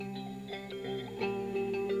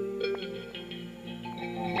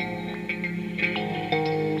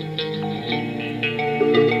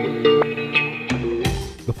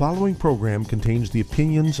following program contains the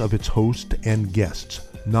opinions of its host and guests,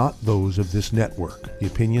 not those of this network. The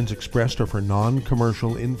opinions expressed are for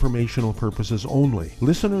non-commercial informational purposes only.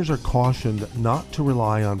 Listeners are cautioned not to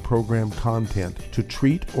rely on program content to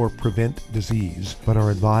treat or prevent disease, but are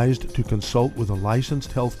advised to consult with a licensed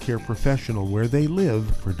healthcare professional where they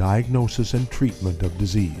live for diagnosis and treatment of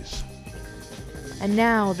disease. And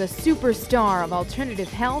now, the superstar of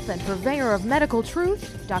alternative health and purveyor of medical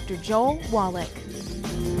truth, Dr. Joel Wallach.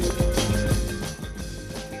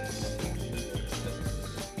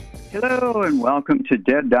 Hello and welcome to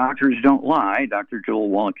Dead Doctors Don't Lie. Dr. Joel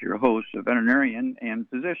Wallach, your host, a veterinarian and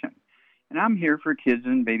physician. And I'm here for kids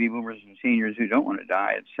and baby boomers and seniors who don't want to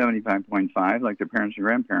die at 75.5 like their parents and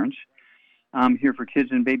grandparents. I'm here for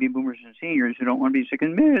kids and baby boomers and seniors who don't want to be sick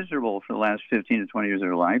and miserable for the last 15 to 20 years of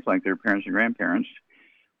their life like their parents and grandparents.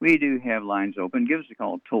 We do have lines open. Give us a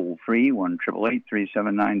call toll-free,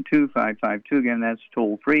 1-888-379-2552. Again, that's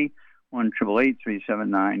toll-free,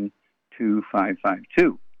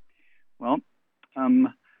 1-888-379-2552. Well, I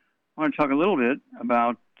want to talk a little bit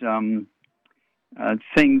about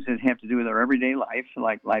things that have to do with our everyday life,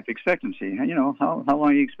 like life expectancy. You know, how long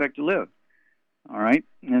do you expect to live? All right.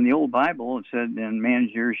 In the old Bible, it said, "In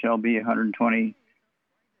man's years shall be 120."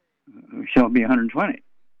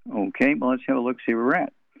 Okay. Well, let's have a look. See where we're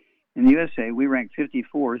at. In the USA, we rank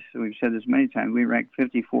 54th. So we've said this many times. We rank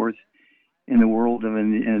 54th in the world of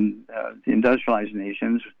the industrialized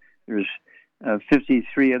nations. There's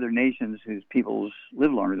 53 other nations whose peoples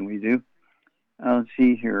live longer than we do. Let's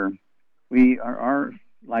see here. Our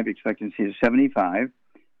life expectancy is 75.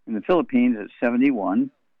 In the Philippines, it's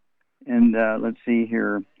 71. And let's see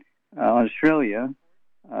here, Australia,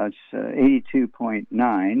 it's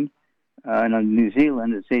 82.9. And on New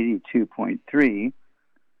Zealand, it's 82.3.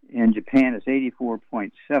 In Japan, it's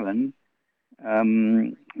 84.7.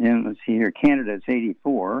 And let's see here, Canada, it's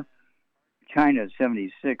 84. China, it's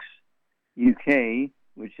 76. UK,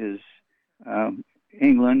 which is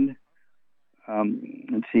England,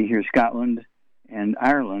 let's see here, Scotland, and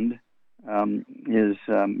Ireland is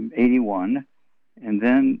 81. And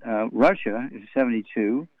then Russia is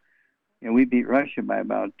 72. And we beat Russia by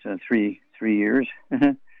about three years.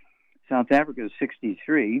 South Africa is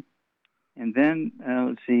 63. And then,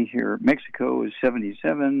 let's see here, Mexico is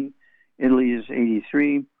 77. Italy is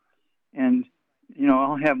 83. And, you know,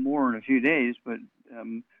 I'll have more in a few days, but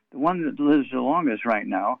the one that lives the longest right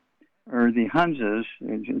now are the Hunzas.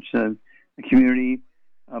 It's a community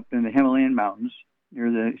up in the Himalayan mountains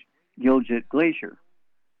near the Gilgit Glacier.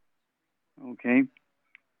 Okay,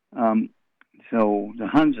 so the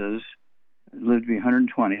Hunzas live to be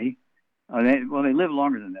 120. They live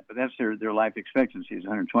longer than that, but that's their life expectancy is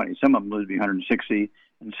 120. Some of them live to be 160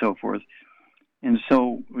 and so forth. And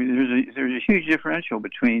so there's a huge differential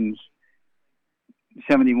between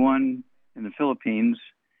 71 in the Philippines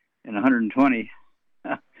and 120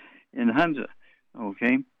 in the Hunza.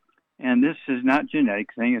 Okay, and this is not a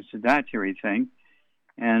genetic thing; it's a dietary thing.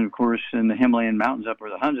 And, of course, in the Himalayan mountains up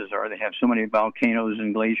where the Hunzas are, they have so many volcanoes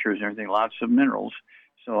and glaciers and everything, lots of minerals.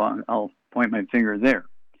 So I'll point my finger there.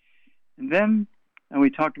 And then we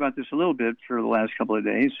talked about this a little bit for the last couple of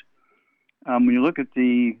days. When you look at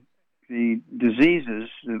the diseases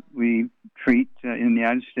that we treat in the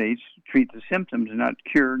United States, treat the symptoms and not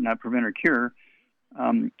cure, not prevent or cure,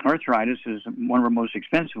 arthritis is one of our most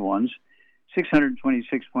expensive ones.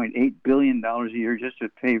 $626.8 billion a year just to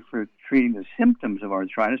pay for treating the symptoms of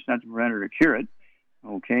arthritis, not to prevent or to cure it.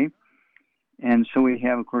 Okay. And so we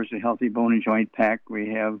have, of course, the Healthy Bone and Joint Pack. We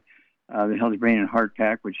have the Healthy Brain and Heart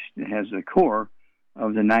Pack, which has the core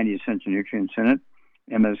of the 90 essential nutrients in it.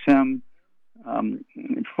 MSM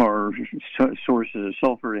for sources of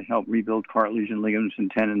sulfur to help rebuild cartilage and ligaments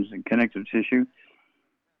and tendons and connective tissue.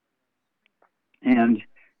 And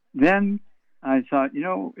then I thought, you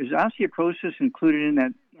know, is osteoporosis included in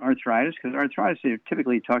that arthritis? Because arthritis, they're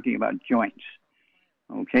typically talking about joints.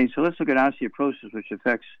 Okay, so let's look at osteoporosis, which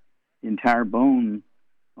affects the entire bone,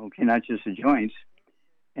 okay, not just the joints.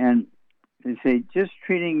 And they say just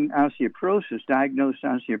treating osteoporosis, diagnosed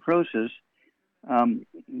osteoporosis,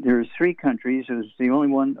 there's 3 countries. It was the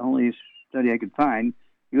only study I could find,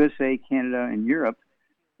 USA, Canada, and Europe.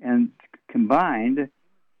 And combined,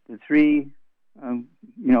 the 3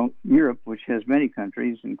 Europe, which has many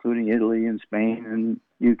countries, including Italy and Spain and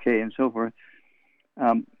UK and so forth,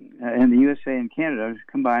 and the USA and Canada,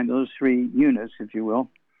 combined, those 3 units, if you will,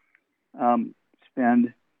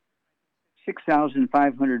 spend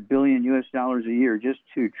 $6,500 billion US a year just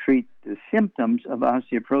to treat the symptoms of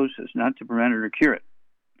osteoporosis, not to prevent it or cure it.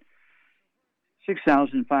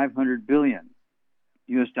 $6,500 billion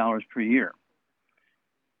US per year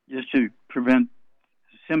just to prevent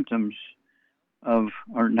symptoms of,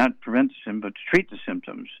 or not prevent the symptoms, but to treat the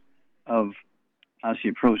symptoms of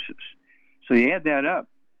osteoporosis. So you add that up,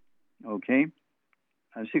 okay?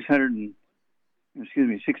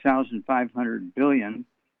 6,500 billion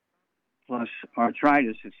plus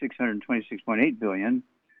arthritis at 626.8 billion.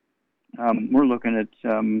 We're looking at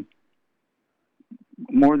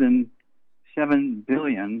more than 7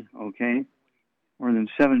 billion, okay? More than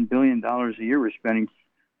 $7 billion a year we're spending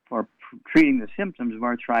for treating the symptoms of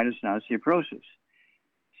arthritis and osteoporosis.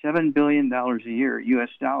 $7 billion a year, U.S.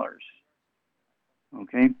 dollars.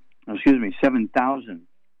 Okay? 7,000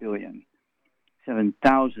 billion.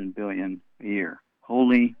 7,000 billion a year.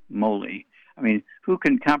 Holy moly. I mean, who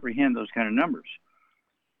can comprehend those kind of numbers?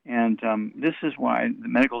 And this is why the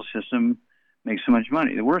medical system makes so much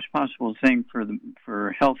money. The worst possible thing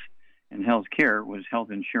for health and health care was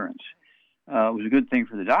health insurance. It was a good thing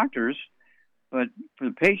for the doctors, but for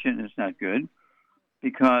the patient, it's not good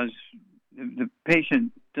because the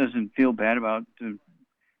patient doesn't feel bad about the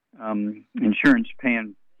insurance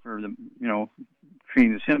paying for the,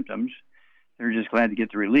 treating the symptoms. They're just glad to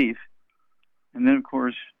get the relief. And then, of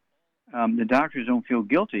course, the doctors don't feel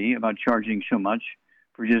guilty about charging so much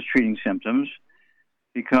for just treating symptoms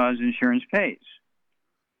because insurance pays.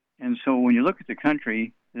 And so when you look at the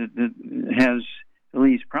country that has the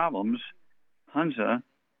least problems, Hunza,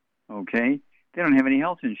 okay, they don't have any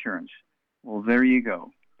health insurance. Well, there you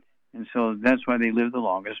go. And so that's why they live the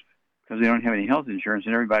longest, because they don't have any health insurance,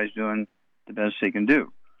 and everybody's doing the best they can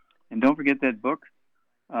do. And don't forget that book,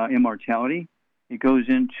 Immortality. It goes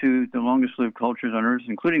into the longest-lived cultures on Earth,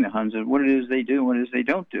 including the Hunza, what it is they do and what it is they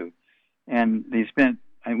don't do. And we spent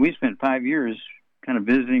 5 years kind of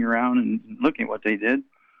visiting around and looking at what they did,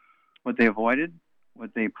 what they avoided,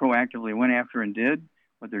 what they proactively went after and did,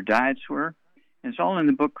 what their diets were. And it's all in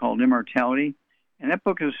the book called Immortality. And that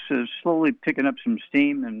book is slowly picking up some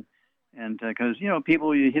steam. And because,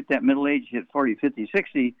 people, you hit that middle age, you hit 40, 50,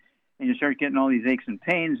 60, and you start getting all these aches and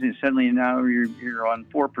pains, and suddenly now you're on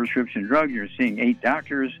 4 prescription drugs, you're seeing 8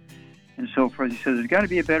 doctors, and so forth. He says, there's got to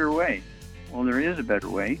be a better way. Well, there is a better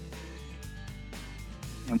way,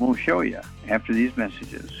 and we'll show you after these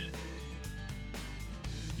messages.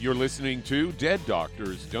 You're listening to Dead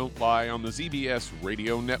Doctors Don't Lie on the ZBS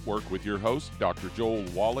Radio Network with your host, Dr. Joel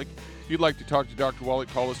Wallach. If you'd like to talk to Dr. Wallach,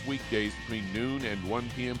 call us weekdays between noon and 1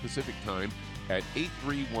 p.m. Pacific Time at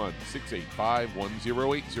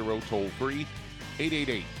 831-685-1080, toll free,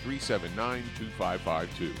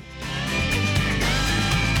 888-379-2552.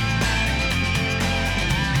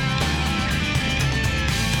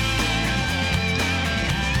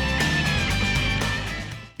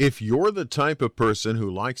 If you're the type of person who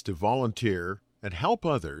likes to volunteer and help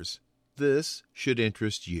others, this should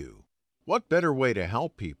interest you. What better way to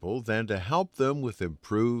help people than to help them with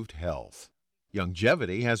improved health?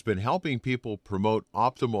 Youngevity has been helping people promote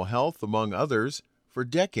optimal health, among others, for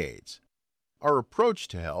decades. Our approach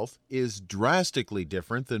to health is drastically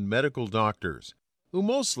different than medical doctors, who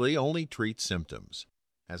mostly only treat symptoms.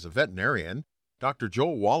 As a veterinarian, Dr.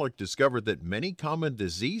 Joel Wallach discovered that many common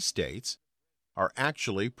disease states are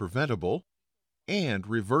actually preventable and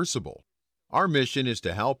reversible. Our mission is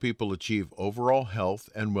to help people achieve overall health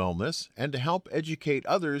and wellness and to help educate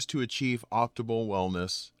others to achieve optimal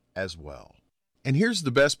wellness as well. And here's the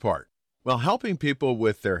best part. While helping people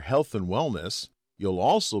with their health and wellness, you'll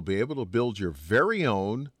also be able to build your very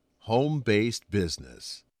own home-based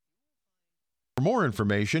business. For more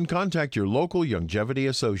information, contact your local Youngevity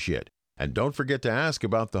associate. And don't forget to ask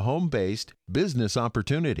about the home-based business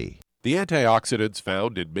opportunity. The antioxidants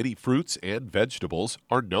found in many fruits and vegetables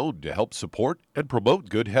are known to help support and promote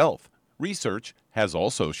good health. Research has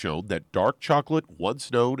also shown that dark chocolate,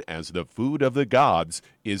 once known as the food of the gods,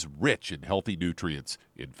 is rich in healthy nutrients.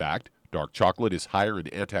 In fact, dark chocolate is higher in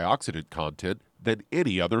antioxidant content than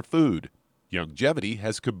any other food. Youngevity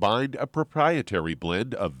has combined a proprietary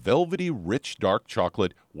blend of velvety rich dark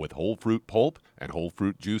chocolate with whole fruit pulp and whole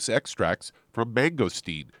fruit juice extracts from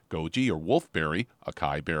mangosteen, goji or wolfberry,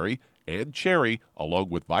 acai berry, and cherry, along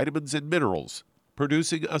with vitamins and minerals,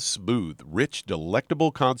 producing a smooth, rich,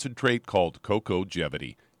 delectable concentrate called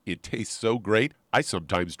Cocogevity. It tastes so great, I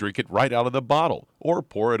sometimes drink it right out of the bottle or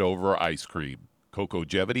pour it over ice cream.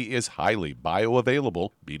 Cocogevity is highly bioavailable,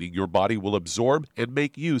 meaning your body will absorb and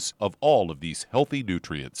make use of all of these healthy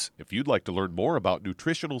nutrients. If you'd like to learn more about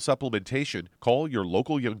nutritional supplementation, call your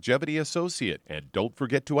local Youngevity associate, and don't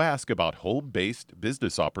forget to ask about home-based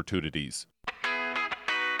business opportunities.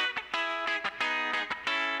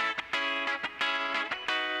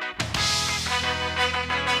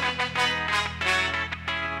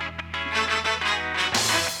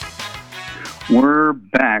 We're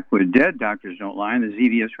back with Dead Doctors Don't Lie on the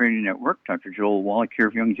ZBS Radio Network. Dr. Joel Wallach here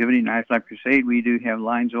for Longevity Knife Life Crusade. We do have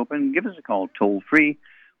lines open. Give us a call toll-free,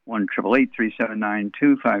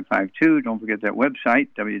 1-888-379-2552. Don't forget that website,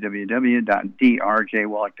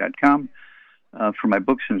 www.drjwallach.com, for my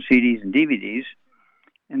books and CDs and DVDs.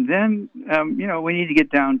 And then, we need to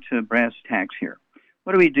get down to brass tacks here.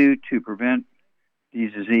 What do we do to prevent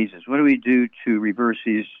these diseases? What do we do to reverse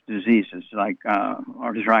these diseases like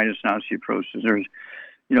arthritis and osteoporosis? There's,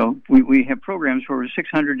 we have programs for over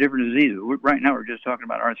 600 different diseases. Right now we're just talking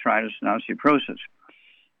about arthritis and osteoporosis.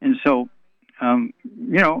 And so, I've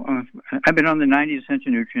been on the 90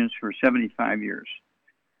 essential nutrients for 75 years.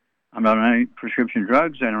 I'm not on any prescription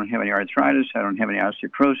drugs. I don't have any arthritis. I don't have any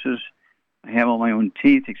osteoporosis. I have all my own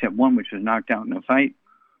teeth except one which was knocked out in a fight,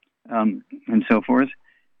 and so forth.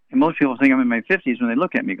 And most people think I'm in my 50s when they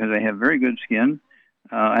look at me because I have very good skin.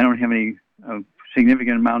 I don't have any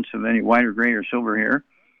significant amounts of any white or gray or silver hair.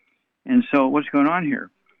 And so what's going on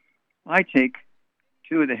here? Well, I take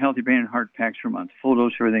 2 of the Healthy Brain and Heart packs per month, full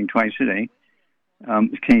dose of everything twice a day.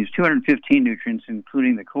 It contains 215 nutrients,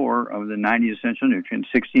 including the core of the 90 essential nutrients,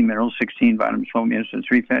 16 minerals, 16 vitamins, 12 amino acids,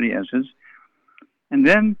 3 fatty acids. And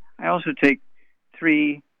then I also take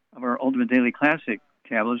 3 of our Ultimate Daily Classic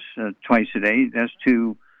tablets twice a day. That's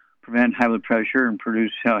to prevent high blood pressure and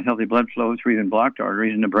produce healthy blood flow through even blocked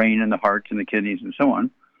arteries in the brain and the heart and the kidneys and so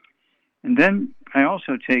on. And then I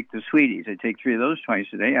also take the Sweeties. I take 3 of those twice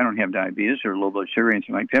a day. I don't have diabetes or low blood sugar or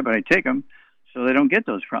anything like that, but I take them so they don't get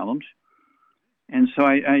those problems. And so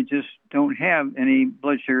I just don't have any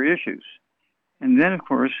blood sugar issues. And then, of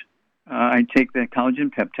course, I take the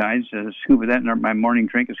collagen peptides, a scoop of that in my morning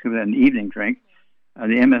drink, a scoop of that in the evening drink.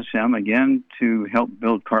 The MSM, again, to help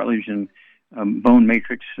build cartilage and bone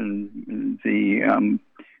matrix and the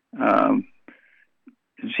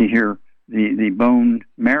the bone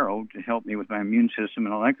marrow to help me with my immune system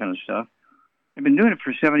and all that kind of stuff. I've been doing it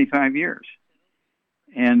for 75 years.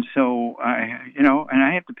 And so and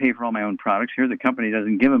I have to pay for all my own products here. The company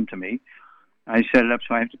doesn't give them to me. I set it up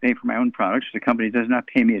so I have to pay for my own products. The company does not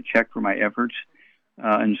pay me a check for my efforts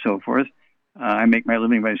and so forth. I make my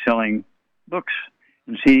living by selling books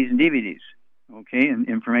and CDs and DVDs, and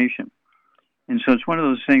information. And so it's one of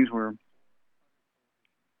those things where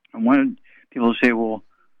I wanted people to say, well,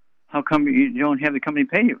 how come you don't have the company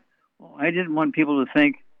pay you? Well, I didn't want people to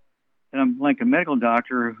think that I'm like a medical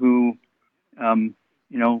doctor who,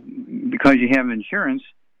 because you have insurance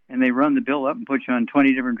and they run the bill up and put you on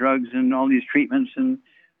 20 different drugs and all these treatments and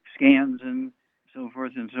scans and so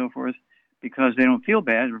forth, because they don't feel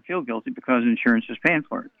bad or feel guilty because insurance is paying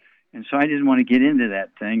for it. And so I didn't want to get into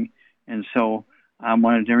that thing. And so I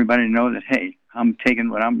wanted everybody to know that, hey, I'm taking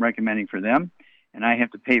what I'm recommending for them, and I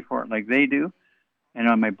have to pay for it like they do. And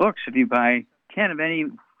on my books, if you buy 10 of any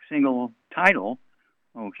single title,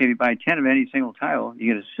 if you buy 10 of any single title,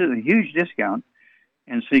 you get a huge discount.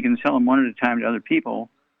 And so you can sell them one at a time to other people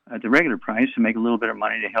at the regular price and make a little bit of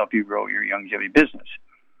money to help you grow your longevity business.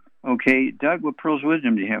 Okay, Doug, what pearls of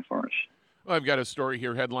wisdom do you have for us? Well, I've got a story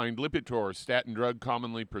here headlined, Lipitor, statin drug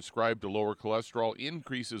commonly prescribed to lower cholesterol,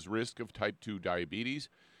 increases risk of type 2 diabetes.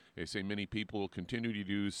 They say many people will continue to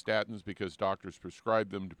use statins because doctors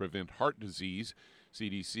prescribe them to prevent heart disease.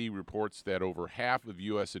 CDC reports that over half of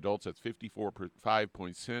U.S. adults, that's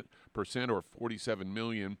 54.5% or 47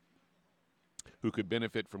 million, who could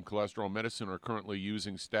benefit from cholesterol medicine are currently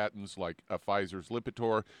using statins like Pfizer's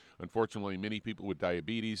Lipitor. Unfortunately, many people with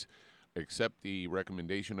diabetes accept the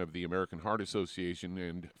recommendation of the American Heart Association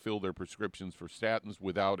and fill their prescriptions for statins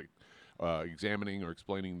without examining or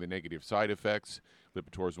explaining the negative side effects.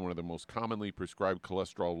 Lipitor is one of the most commonly prescribed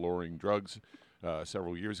cholesterol-lowering drugs.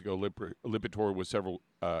 Several years ago, Lipitor was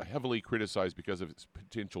heavily criticized because of its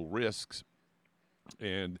potential risks,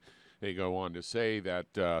 and they go on to say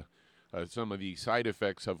that some of the side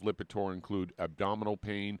effects of Lipitor include abdominal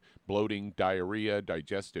pain, bloating, diarrhea,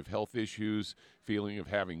 digestive health issues, feeling of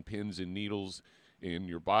having pins and needles in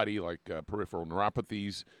your body like peripheral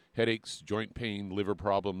neuropathies, headaches, joint pain, liver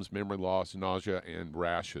problems, memory loss, nausea, and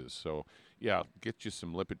rashes. So, yeah, get you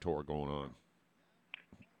some Lipitor going on.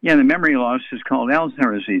 Yeah, the memory loss is called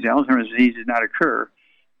Alzheimer's disease. Alzheimer's disease did not occur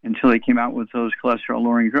until they came out with those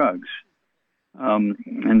cholesterol-lowering drugs.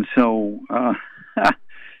 And so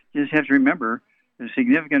you just have to remember the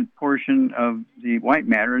significant portion of the white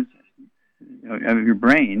matter of your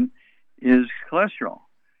brain is cholesterol.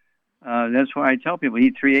 That's why I tell people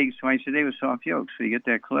eat 3 eggs twice a day with soft yolks, so you get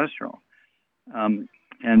that cholesterol.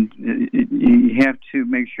 And you have to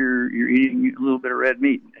make sure you're eating a little bit of red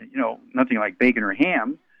meat. Nothing like bacon or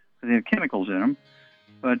ham, because they have chemicals in them.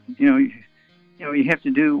 But, you have to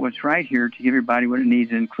do what's right here to give your body what it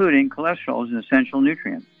needs, including cholesterol is an essential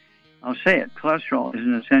nutrient. I'll say it. Cholesterol is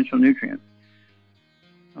an essential nutrient.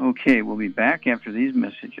 Okay, we'll be back after these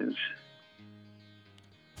messages.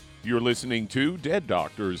 You're listening to Dead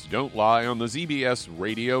Doctors Don't Lie on the ZBS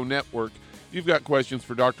Radio Network. If you've got questions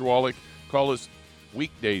for Dr. Wallach, call us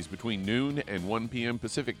weekdays between noon and 1 p.m.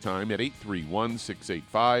 Pacific Time at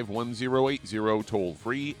 831-685-1080, toll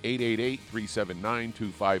free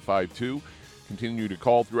 888-379-2552. Continue to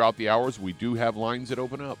call throughout the hours. We do have lines that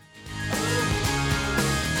open up.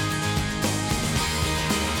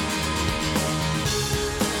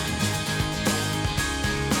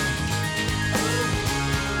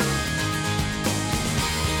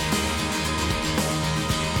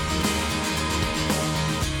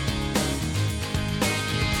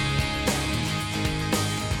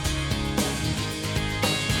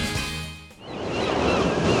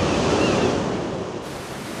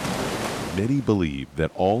 Many believe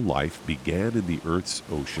that all life began in the Earth's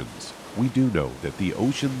oceans. We do know that the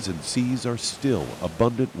oceans and seas are still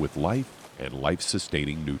abundant with life and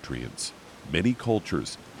life-sustaining nutrients. Many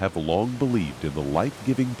cultures have long believed in the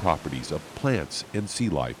life-giving properties of plants and sea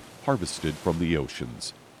life harvested from the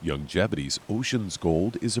oceans. Youngevity's Ocean's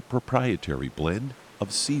Gold is a proprietary blend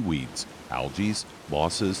of seaweeds, algae,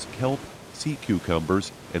 mosses, kelp, sea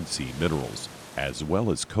cucumbers, and sea minerals, as well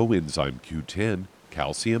as coenzyme Q10,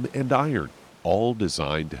 calcium, and iron, all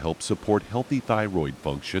designed to help support healthy thyroid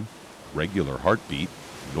function, regular heartbeat,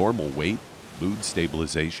 normal weight, mood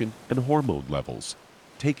stabilization, and hormone levels.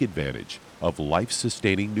 Take advantage of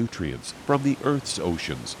life-sustaining nutrients from the Earth's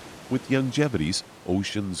oceans with Youngevity's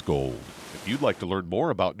Ocean's Gold. If you'd like to learn more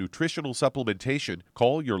about nutritional supplementation,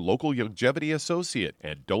 call your local Youngevity associate,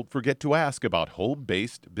 and don't forget to ask about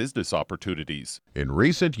home-based business opportunities. In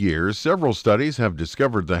recent years, several studies have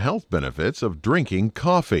discovered the health benefits of drinking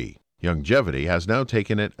coffee. Youngevity has now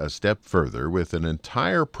taken it a step further with an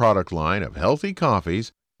entire product line of healthy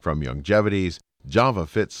coffees from Youngevity's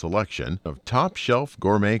JavaFit selection of top-shelf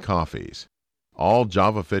gourmet coffees. All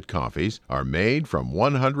JavaFit coffees are made from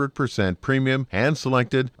 100% premium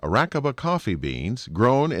hand-selected Arabica coffee beans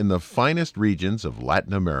grown in the finest regions of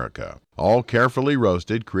Latin America, all carefully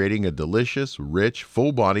roasted, creating a delicious, rich,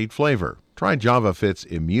 full-bodied flavor. Try JavaFit's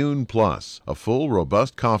Immune Plus, a full,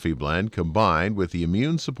 robust coffee blend combined with the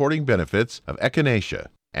immune-supporting benefits of echinacea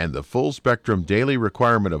and the full-spectrum daily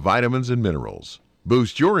requirement of vitamins and minerals.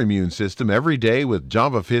 Boost your immune system every day with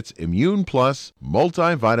JavaFit's Immune Plus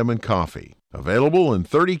multivitamin coffee. Available in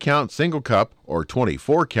 30-count single cup or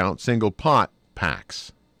 24-count single pot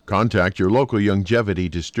packs. Contact your local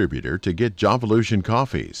Youngevity distributor to get Javalution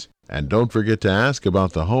coffees. And don't forget to ask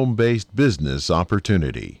about the home-based business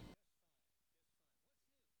opportunity.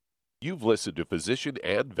 You've listened to physician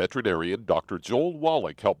and veterinarian Dr. Joel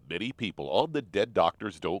Wallach help many people on the Dead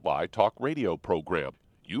Doctors Don't Lie talk radio program.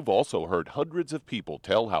 You've also heard hundreds of people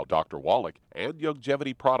tell how Dr. Wallach and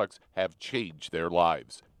Youngevity products have changed their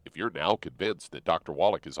lives. If you're now convinced that Dr.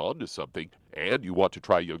 Wallach is onto something and you want to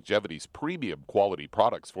try Youngevity's premium quality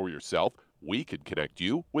products for yourself, we can connect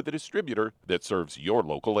you with a distributor that serves your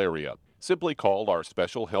local area. Simply call our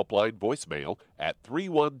special helpline voicemail at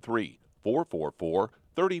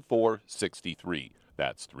 313-444-3463.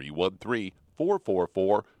 That's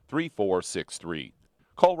 313-444-3463.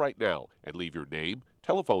 Call right now and leave your name,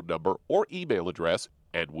 telephone number, or email address,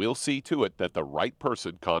 and we'll see to it that the right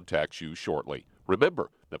person contacts you shortly. Remember,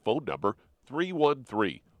 the phone number,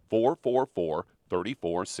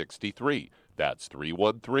 313-444-3463. That's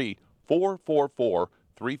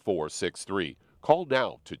 313-444-3463. Call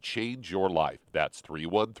now to change your life. That's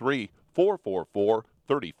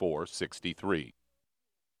 313-444-3463.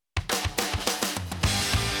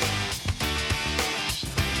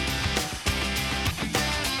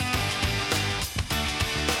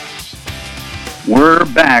 We're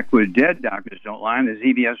back with Dead Doctors Don't Lie on the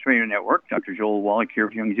ZBS Radio Network. Dr. Joel Wallach here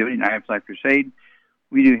for Youngevity and IF Crusade.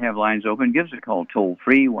 We do have lines open. Give us a call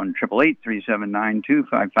toll-free,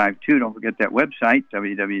 1-888-379-2552. Don't forget that website,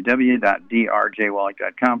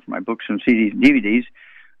 www.drjwallach.com, for my books and CDs and DVDs.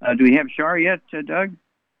 Do we have Shar yet, Doug?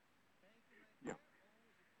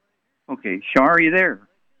 Okay, Shar, are you there?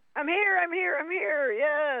 I'm here,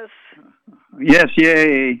 yes. Yes,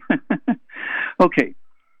 yay. Okay.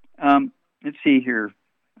 Let's see here.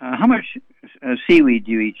 How much seaweed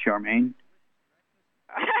do you eat, Charmaine?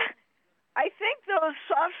 I think those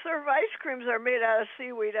soft serve ice creams are made out of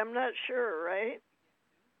seaweed. I'm not sure, right?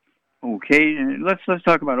 Okay, let's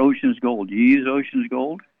talk about Ocean's Gold. Do you use Ocean's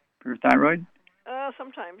Gold for thyroid?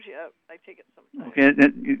 Sometimes, yeah. I take it sometimes. Okay,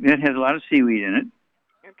 that has a lot of seaweed in it.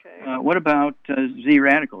 Okay. What about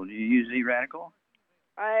Z-Radical? Do you use Z-Radical?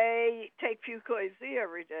 I take Fucoid Z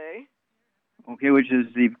every day. Okay, which is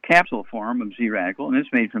the capsule form of Z radical, and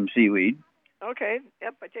it's made from seaweed. Okay,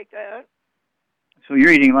 yep, I take that. So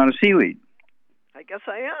you're eating a lot of seaweed. I guess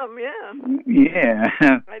I am, yeah. Yeah.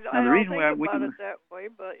 I Now, don't the reason think why about it that way,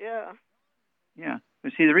 but yeah. Yeah,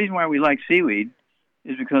 but see, the reason why we like seaweed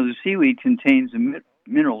is because the seaweed contains the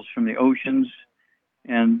minerals from the oceans,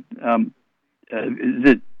 and and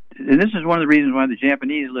this is one of the reasons why the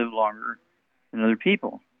Japanese live longer than other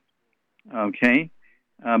people. Okay,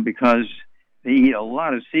 because they eat a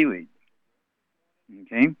lot of seaweed.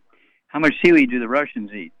 Okay, how much seaweed do the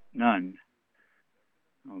Russians eat? None.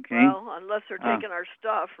 Okay. Well, unless they're taking our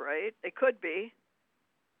stuff, right? They could be.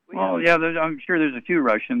 I'm sure there's a few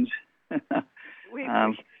Russians. We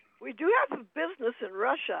do have a business in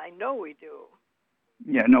Russia. I know we do.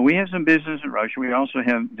 Yeah, no, we have some business in Russia. We also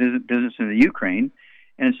have business in the Ukraine,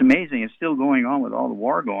 and it's amazing. It's still going on with all the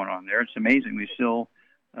war going on there. It's amazing. We still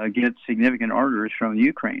get significant orders from the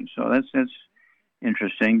Ukraine. So that's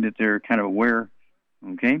interesting that they're kind of aware.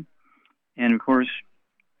 Okay, and of course,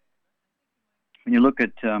 when you look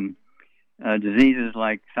at diseases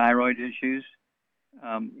like thyroid issues,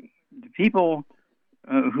 the people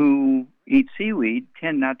who eat seaweed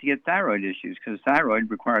tend not to get thyroid issues because thyroid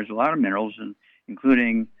requires a lot of minerals,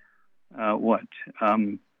 including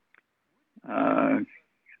probably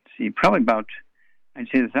about, I'd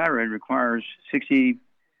say the thyroid requires 60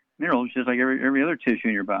 minerals just like every other tissue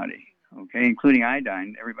in your body, okay, including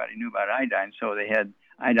iodine. Everybody knew about iodine, so they had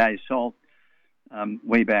iodized salt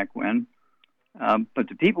way back when. But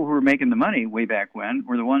the people who were making the money way back when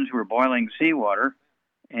were the ones who were boiling seawater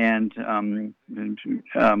and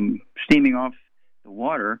steaming off the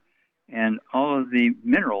water, and all of the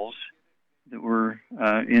minerals that were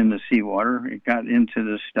in the seawater, it got into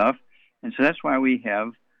this stuff. And so that's why we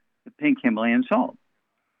have the pink Himalayan salt.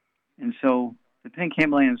 And so the pink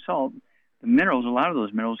Himalayan salt, the minerals, a lot of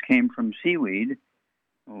those minerals came from seaweed,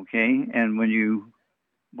 okay? And when you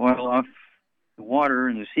boil off the water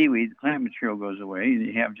and the seaweed, the plant material goes away, and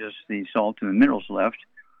you have just the salt and the minerals left.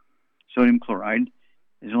 Sodium chloride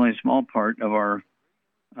is only a small part of our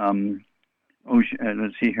ocean.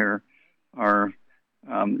 Let's see here, our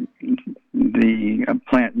the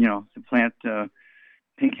plant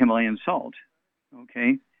pink Himalayan salt.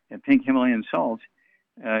 Okay, and pink Himalayan salt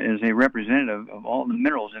is a representative of all the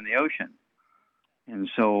minerals in the ocean, and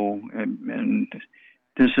so and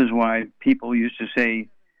this is why people used to say,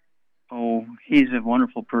 "Oh, he's a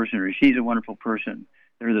wonderful person," or "She's a wonderful person."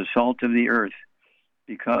 They're the salt of the earth,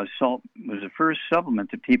 because salt was the first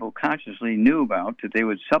supplement that people consciously knew about that they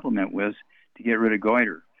would supplement with to get rid of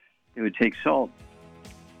goiter. They would take salt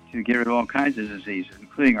to get rid of all kinds of diseases,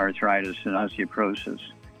 including arthritis and osteoporosis.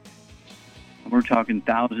 And we're talking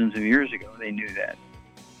thousands of years ago. They knew that.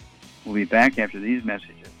 We'll be back after these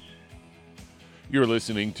messages. You're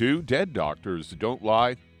listening to Dead Doctors Don't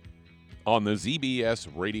Lie on the ZBS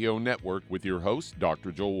Radio Network with your host,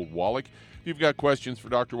 Dr. Joel Wallach. If you've got questions for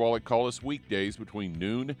Dr. Wallach, call us weekdays between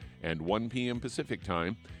noon and 1 p.m. Pacific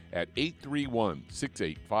Time at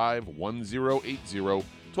 831-685-1080,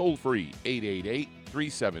 toll free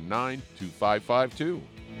 888-379-2552.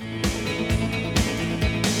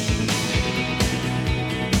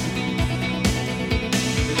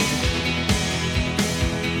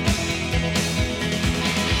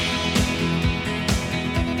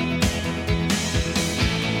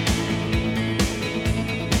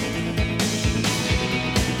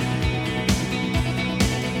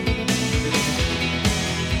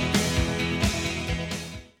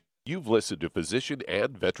 You've listened to physician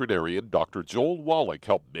and veterinarian Dr. Joel Wallach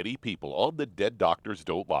help many people on the Dead Doctors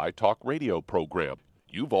Don't Lie talk radio program.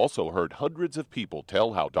 You've also heard hundreds of people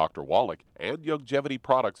tell how Dr. Wallach and Youngevity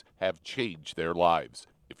products have changed their lives.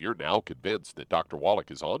 If you're now convinced that Dr. Wallach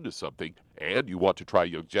is onto something and you want to try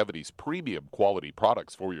Youngevity's premium quality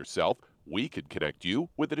products for yourself, we can connect you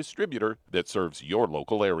with a distributor that serves your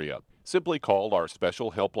local area. Simply call our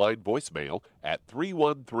special helpline voicemail at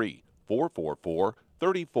 313-444-3463.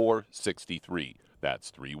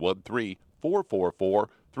 That's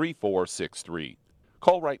 313-444-3463.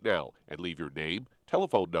 Call right now and leave your name,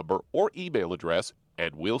 telephone number, or email address,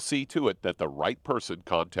 and we'll see to it that the right person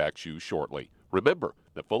contacts you shortly. Remember,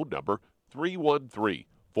 the phone number,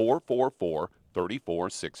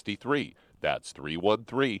 313-444-3463. That's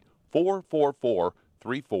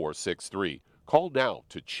 313-444-3463. Call now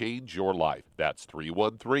to change your life. That's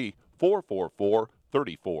 313-444-3463.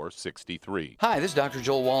 3463. Hi, this is Dr.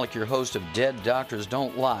 Joel Wallach, your host of Dead Doctors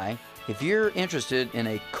Don't Lie. If you're interested in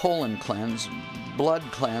a colon cleanse, blood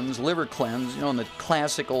cleanse, liver cleanse, in the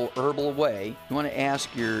classical herbal way, you want to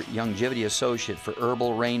ask your Youngevity associate for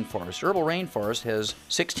Herbal Rainforest. Herbal Rainforest has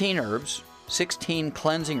 16 herbs, 16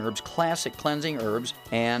 cleansing herbs, classic cleansing herbs,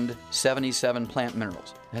 and 77 plant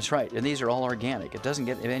minerals. That's right, and these are all organic. It doesn't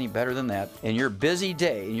get any better than that. In your busy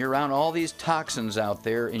day, and you're around all these toxins out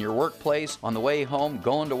there in your workplace, on the way home,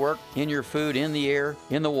 going to work, in your food, in the air,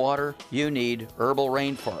 in the water, you need Herbal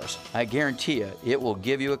Rainforest. I guarantee you, it will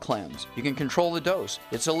give you a cleanse. You can control the dose.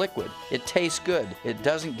 It's a liquid. It tastes good. It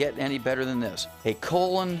doesn't get any better than this. A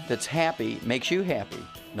colon that's happy makes you happy.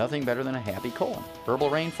 Nothing better than a happy colon. Herbal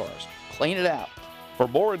Rainforest. Clean it out. For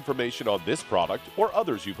more information on this product or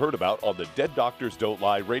others you've heard about on the Dead Doctors Don't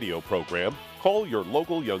Lie radio program, call your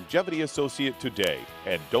local Youngevity associate today.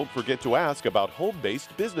 And don't forget to ask about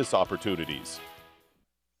home-based business opportunities.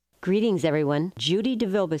 Greetings, everyone. Judy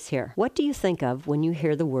DeVilbus here. What do you think of when you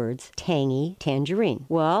hear the words tangy tangerine?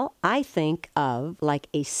 Well, I think of like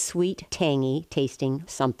a sweet, tangy tasting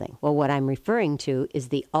something. Well, what I'm referring to is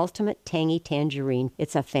the Ultimate Tangy Tangerine.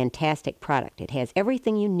 It's a fantastic product. It has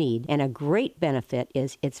everything you need, and a great benefit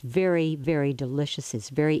is it's very, very delicious.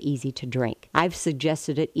 It's very easy to drink. I've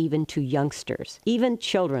suggested it even to youngsters. Even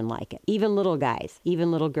children like it. Even little guys.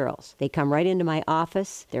 Even little girls. They come right into my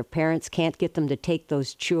office. Their parents can't get them to take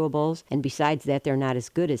those chewables. And besides that, they're not as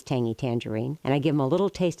good as Tangy Tangerine. And I give them a little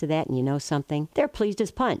taste of that, and you know something? They're pleased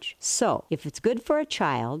as punch. So, if it's good for a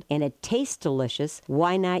child and it tastes delicious,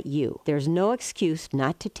 why not you? There's no excuse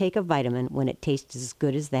not to take a vitamin when it tastes as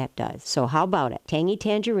good as that does. So how about it? Tangy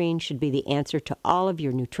Tangerine should be the answer to all of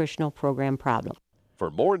your nutritional program problems.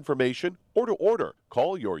 For more information or to order,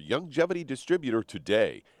 call your Youngevity distributor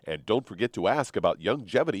today. And don't forget to ask about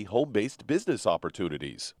Youngevity home-based business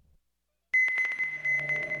opportunities.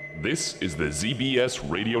 This is the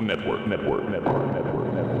ZBS Radio Network.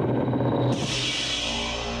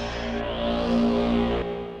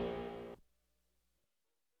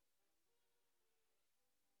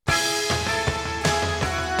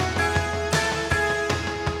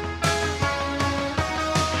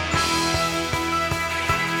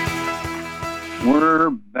 We're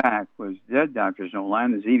back with Dead Doctors Don't Lie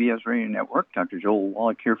on the ZBS Radio Network. Dr. Joel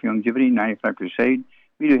Wallach here for Youngevity, 95 Crusade.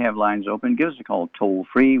 We do have lines open. Give us a call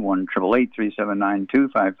toll-free,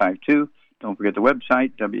 1-888-379-2552. Don't forget the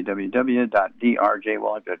website,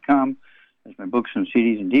 www.drjwallach.com. That's my books and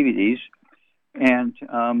CDs and DVDs. And,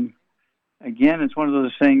 again, it's one of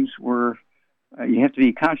those things where you have to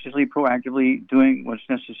be consciously, proactively doing what's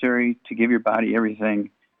necessary to give your body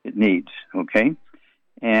everything it needs, okay?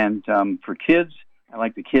 And for kids, I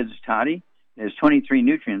like the Kids Toddy. There's 23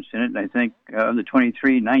 nutrients in it, and I think of the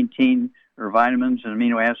 23, 19 are vitamins and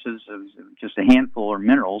amino acids, just a handful are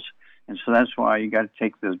minerals. And so that's why you got to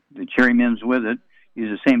take the Cherry Mims with it.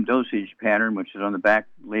 Use the same dosage pattern, which is on the back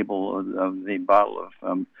label of the bottle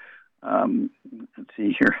of, let's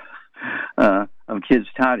see here, of Kids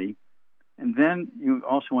Toddy. And then you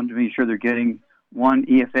also want to make sure they're getting one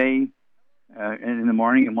EFA in the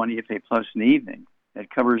morning and one EFA plus in the evening. That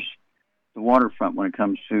covers the waterfront when it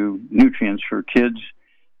comes to nutrients for kids.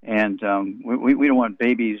 And we don't want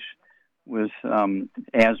babies with asthma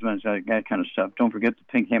and that kind of stuff. Don't forget the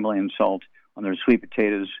pink Himalayan salt on their sweet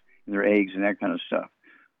potatoes and their eggs and that kind of stuff.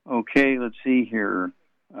 Okay, let's see here.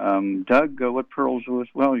 Doug, what pearls of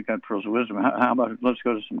wisdom? Well, you've got pearls of wisdom. How about let's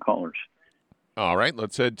go to some callers. All right,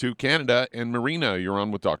 let's head to Canada. And Marina, you're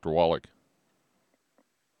on with Dr. Wallach.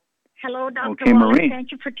 Hello, Dr. Okay, Wallach. Marina.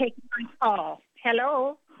 Thank you for taking my call.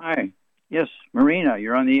 Hello. Hi. Yes, Marina,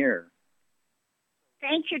 you're on the air.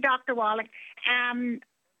 Thank you, Dr. Wallach.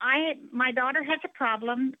 My daughter has a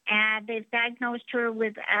problem, and they've diagnosed her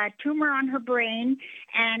with a tumor on her brain,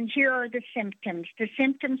 and here are the symptoms. The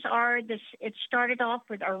symptoms are this: it started off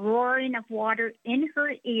with a roaring of water in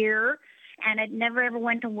her ear, and it never ever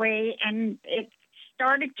went away, and it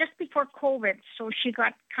started just before COVID, so she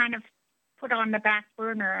got kind of put on the back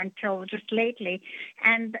burner until just lately.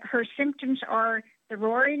 And her symptoms are the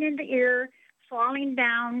roaring in the ear, falling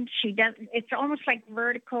down. It's almost like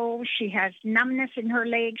vertigo. She has numbness in her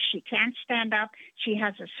legs. She can't stand up. She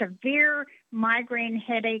has a severe migraine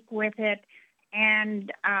headache with it,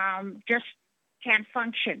 and just can't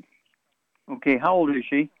function. Okay, how old is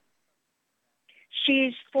she?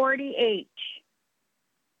 She's 48.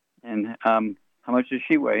 And how much does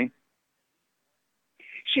she weigh?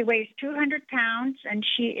 She weighs 200 pounds, and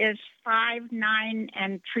she is 5'9"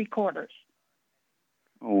 and 3/4.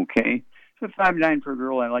 Okay. So 5'9" for a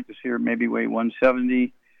girl. I'd like to see her maybe weigh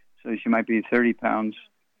 170, so she might be 30 pounds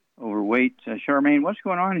overweight. Charmaine, what's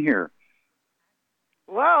going on here?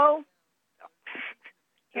 Well,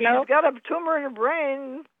 Hello? she's got a tumor in her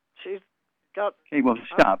brain. She's got... Okay, well,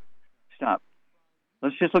 stop.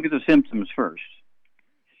 Let's just look at the symptoms first.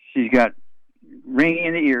 She's got ringing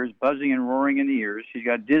in the ears, buzzing and roaring in the ears. She's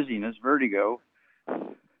got dizziness, vertigo.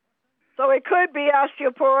 So it could be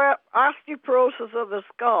osteoporosis of the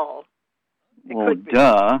skull. It could be.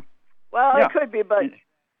 Duh. Well, Yeah. it could be, but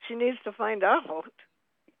she needs to find out.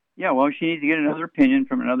 Yeah, well, she needs to get another opinion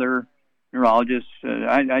from another neurologist.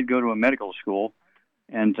 I'd go to a medical school,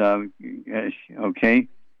 and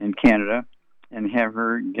in Canada, and have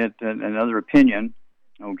her get another opinion,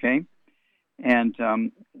 okay? And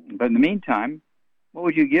but in the meantime, what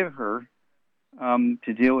would you give her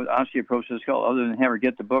to deal with osteoporosis of the skull, other than have her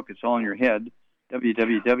get the book? It's All in Your Head.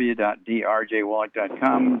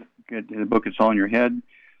 www.drjwallach.com. Get the book. It's All in Your Head.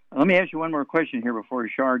 Let me ask you one more question here before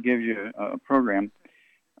Shar gives you a program.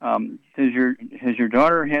 Has your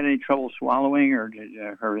daughter had any trouble swallowing, or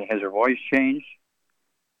has her voice changed?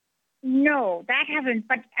 No, that hasn't.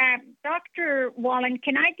 But Dr. Wallen,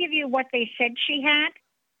 can I give you what they said she had?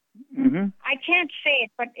 Mm-hmm. I can't say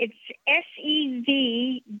it, but it's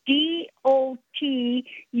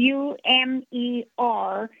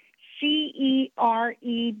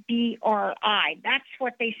SEVDOTUMERCEREBRI. That's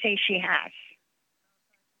what they say she has.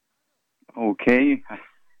 Okay.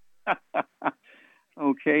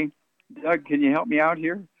 Okay. Doug, can you help me out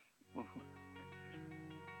here?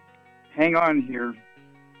 Hang on here,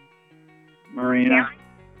 Marina. Yeah.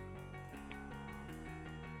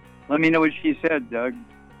 Let me know what she said, Doug.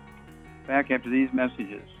 Back after these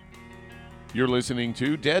messages. You're listening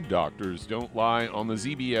to Dead Doctors Don't Lie on the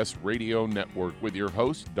ZBS Radio Network with your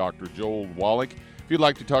host, Dr. Joel Wallach. If you'd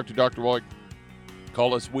like to talk to Dr. Wallach,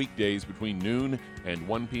 call us weekdays between noon and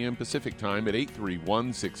 1 p.m. Pacific Time at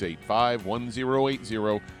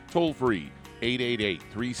 831-685-1080, toll free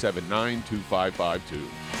 888-379-2552.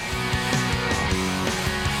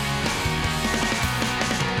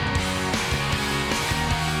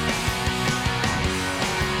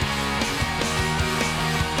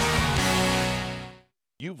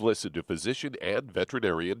 You've listened to physician and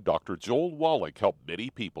veterinarian Dr. Joel Wallach help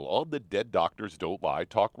many people on the Dead Doctors Don't Lie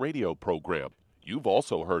talk radio program. You've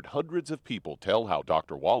also heard hundreds of people tell how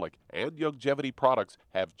Dr. Wallach and Youngevity products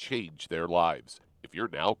have changed their lives. If you're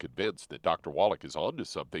now convinced that Dr. Wallach is onto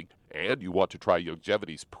something and you want to try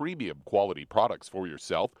Youngevity's premium quality products for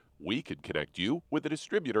yourself, we can connect you with a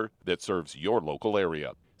distributor that serves your local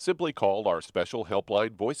area. Simply call our special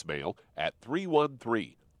helpline voicemail at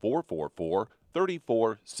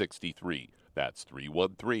 313-444-3463. That's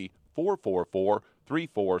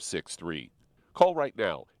 313-444-3463. Call right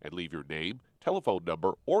now and leave your name, telephone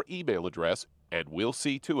number, or email address, and we'll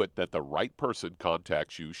see to it that the right person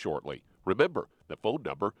contacts you shortly. Remember, the phone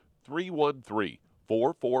number,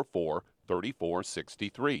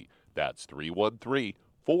 313-444-3463. That's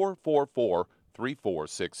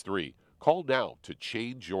 313-444-3463. Call now to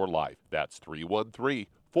change your life. That's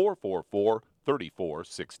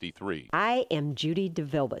 313-444-3463. I am Judy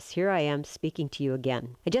DeVilbus. Here I am speaking to you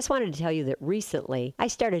again. I just wanted to tell you that recently I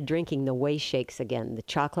started drinking the Whey Shakes again, the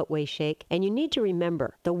chocolate Whey Shake. And you need to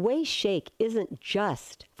remember, the Whey Shake isn't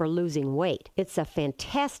just for losing weight. It's a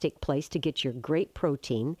fantastic place to get your great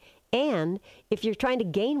protein. And if you're trying to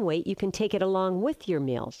gain weight, you can take it along with your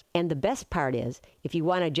meals. And the best part is, if you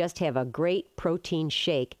want to just have a great protein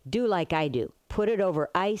shake, do like I do. Put it over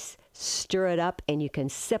ice, stir it up, and you can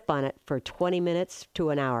sip on it for 20 minutes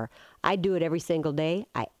to an hour. I do it every single day.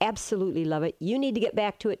 I absolutely love it. You need to get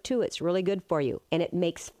back to it too. It's really good for you. And it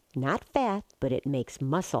makes not fat, but it makes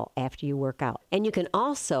muscle after you work out. And you can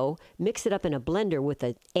also mix it up in a blender with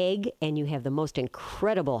an egg, and you have the most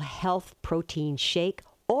incredible health protein shake.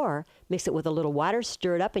 Or mix it with a little water,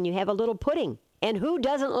 stir it up, and you have a little pudding. And who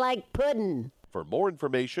doesn't like pudding? For more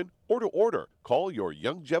information or to order, call your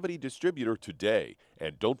Youngevity distributor today.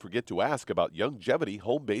 And don't forget to ask about Youngevity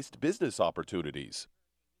home-based business opportunities.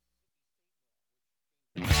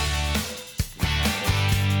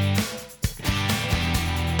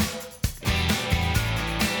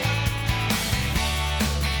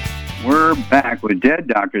 We're back with Dead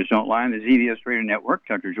Doctors Don't Lie on the ZBS Radio Network.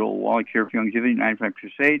 Dr. Joel Wallach here for Youngevity, 95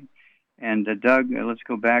 Crusade. And Doug, let's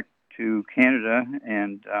go back to Canada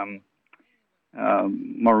and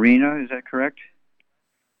Marina, is that correct?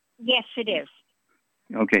 Yes, it is.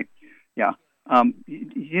 Okay, yeah.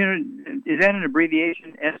 Is that an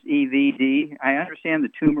abbreviation, SEVD? I understand the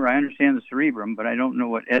tumor, I understand the cerebrum, but I don't know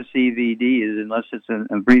what SEVD is unless it's an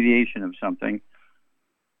abbreviation of something.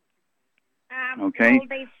 Okay. Well,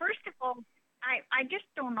 first of all, I just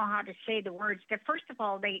don't know how to say the words. First of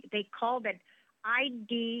all, they called it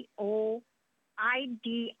IDOTUMERCEREBRI.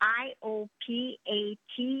 idiopathic,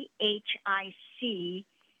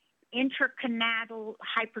 intracranial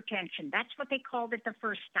hypertension. That's what they called it the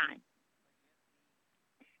first time.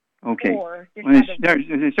 Okay. When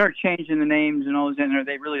they start changing the names and all this, and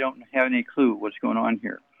they really don't have any clue what's going on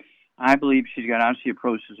here. I believe she's got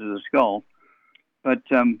osteoporosis of the skull, but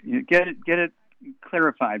get it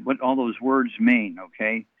clarified what all those words mean.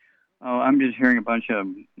 Okay. I'm just hearing a bunch of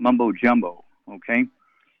mumbo jumbo. Okay.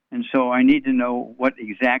 And so I need to know what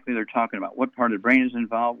exactly they're talking about. What part of the brain is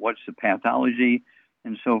involved? What's the pathology,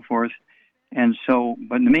 and so forth. And so,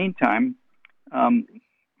 but in the meantime,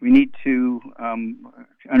 we need to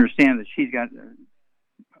understand that she's got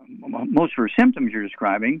most of her symptoms you're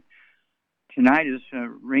describing. Tinnitus,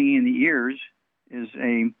 ringing in the ears, is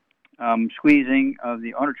a squeezing of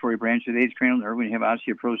the auditory branch of the eighth cranial nerve when you have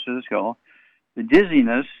osteoporosis of the skull. The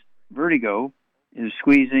dizziness, vertigo, is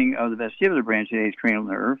squeezing of the vestibular branch of the eighth cranial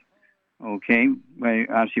nerve, okay, by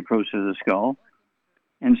osteoporosis of the skull.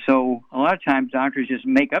 And so a lot of times doctors just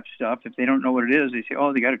make up stuff. If they don't know what it is, they say,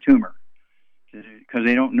 oh, they got a tumor, because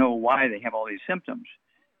they don't know why they have all these symptoms.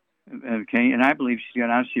 Okay, and I believe she's got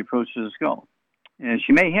osteoporosis of the skull. And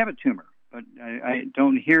she may have a tumor, but I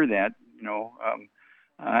don't hear that.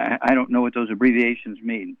 I don't know what those abbreviations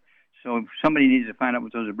mean. So if somebody needs to find out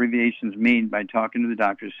what those abbreviations mean by talking to the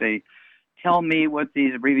doctor, say, tell me what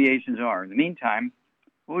these abbreviations are. In the meantime,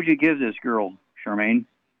 what would you give this girl, Charmaine?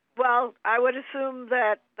 Well, I would assume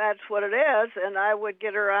that that's what it is, and I would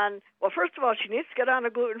get her on, well, first of all, she needs to get on a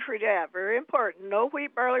gluten-free diet. Very important. No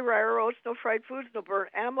wheat, barley, rye, or oats, no fried foods, no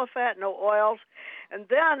burnt animal fat, no oils. And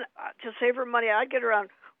then, to save her money, I'd get her on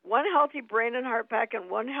one healthy brain and heart pack and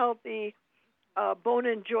one healthy bone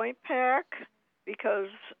and joint pack, because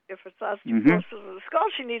if it's osteoporosis of the skull,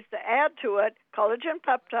 she needs to add to it collagen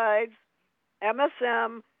peptides,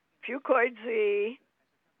 MSM, Fucoid Z.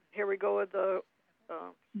 Here we go with the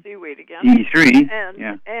seaweed again. D3.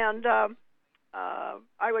 And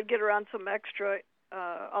I would get her on some extra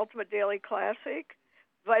Ultimate Daily Classic,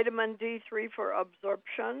 vitamin D3 for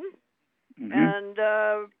absorption. And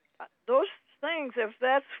those things, if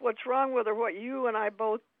that's what's wrong with her, what you and I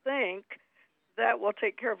both think, that will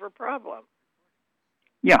take care of her problem.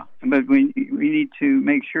 Yeah, but we need to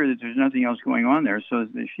make sure that there's nothing else going on there. So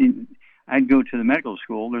that I'd go to the medical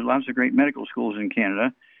school. There's lots of great medical schools in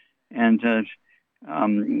Canada, and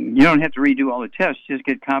you don't have to redo all the tests. Just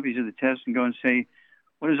get copies of the tests and go and say,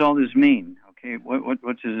 what does all this mean? Okay, what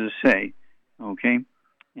does this say? Okay,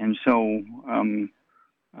 and so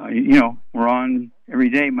we're on every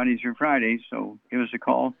day, Monday through Friday. So give us a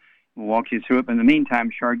call. We'll walk you through it. But in the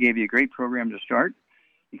meantime, Char gave you a great program to start.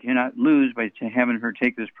 You cannot lose by having her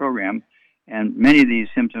take this program, and many of these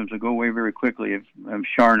symptoms will go away very quickly if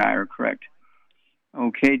Char and I are correct.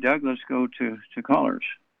 Okay, Doug, let's go to callers.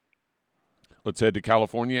 Let's head to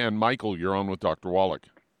California, and Michael, you're on with Dr. Wallach.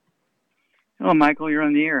 Hello, Michael, you're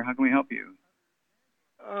on the air. How can we help you?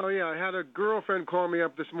 Oh, yeah, I had a girlfriend call me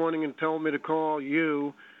up this morning and told me to call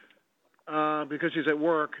you because she's at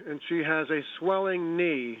work, and she has a swelling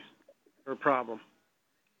knee, her problem.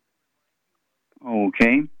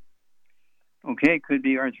 Okay, could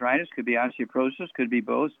be arthritis, could be osteoporosis, could be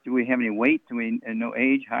both. Do we have any weight? Do we no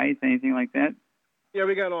age, height, anything like that? Yeah,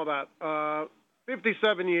 we got all that.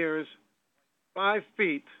 57 years, 5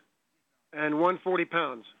 feet, and 140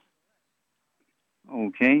 pounds.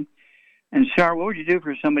 Okay. And, Char, what would you do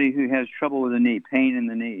for somebody who has trouble with the knee, pain in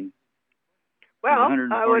the knee? Well,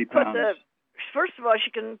 I would put first of all,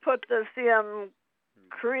 she can put the CM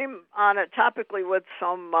cream on it topically with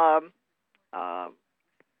some, what am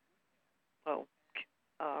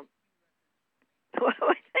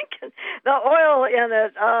I thinking? The oil in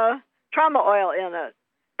it, trauma oil in it.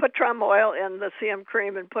 Put trauma oil in the CM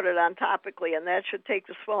cream and put it on topically, and that should take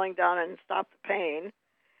the swelling down and stop the pain.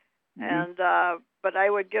 And but I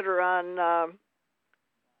would get her on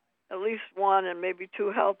at least one and maybe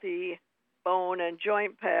 2 healthy bone and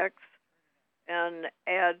joint packs, and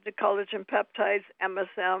add the collagen peptides,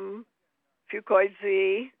 MSM, Fucoid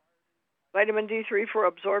Z, vitamin D3 for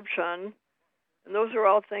absorption, and those are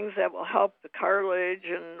all things that will help the cartilage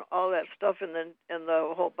and all that stuff in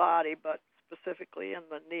the whole body, but specifically in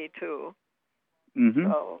the knee too.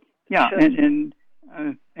 So yeah, and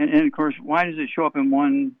of course, why does it show up in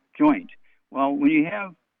one joint? Well, when you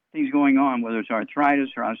have things going on, whether it's arthritis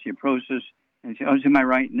or osteoporosis, and you say, oh, it's in my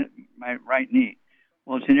right knee.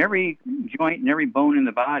 Well, it's in every joint and every bone in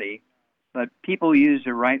the body, but people use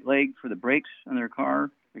their right leg for the brakes on their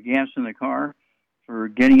car, the gas in the car, for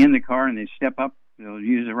getting in the car, and they step up, they'll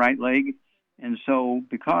use the right leg. And so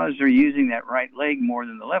because they're using that right leg more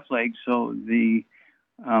than the left leg, so the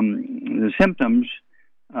symptoms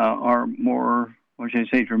are more, what should I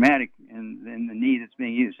say, dramatic in the knee that's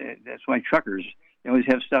being used. That's why truckers, they always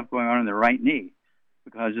have stuff going on in their right knee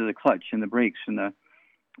because of the clutch and the brakes and the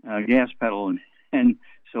gas pedal and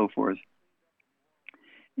so forth.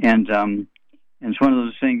 And it's one of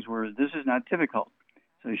those things where this is not difficult.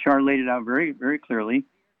 So Char laid it out very, very clearly.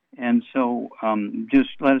 And so just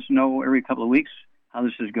let us know every couple of weeks how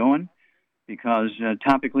this is going, because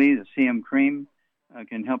topically the CM cream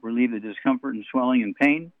can help relieve the discomfort and swelling and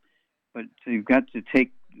pain. But you've got to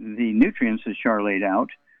take the nutrients that Char laid out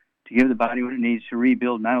to give the body what it needs to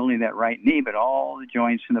rebuild not only that right knee, but all the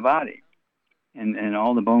joints in the body and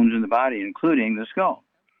all the bones in the body, including the skull.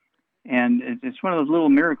 And it's one of those little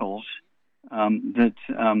miracles that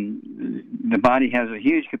the body has a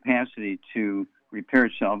huge capacity to repair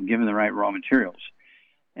itself given the right raw materials.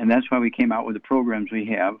 And that's why we came out with the programs we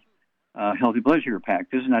have. Healthy blood sugar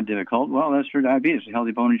pack. This is not difficult. Well, that's for diabetes. A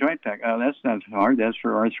healthy bone and joint pack. That's not hard. That's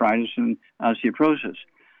for arthritis and osteoporosis.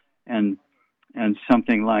 And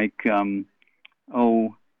something like,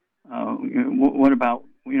 what about,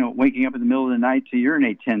 waking up in the middle of the night to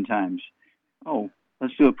urinate 10 times? Oh,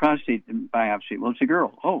 let's do a prostate biopsy. Well, it's a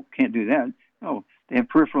girl. Oh, can't do that. Oh, they have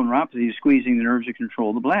peripheral neuropathy squeezing the nerves that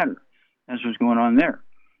control the bladder. That's what's going on there.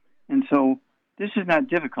 And so this is not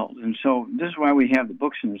difficult. And so this is why we have the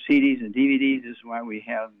books and the CDs and DVDs. This is why we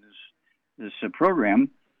have this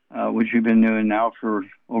program, which we've been doing now for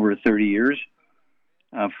over 30 years,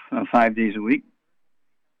 5 days a week,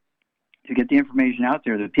 to get the information out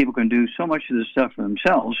there that people can do so much of this stuff for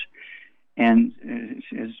themselves and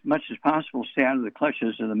as much as possible stay out of the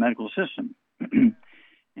clutches of the medical system.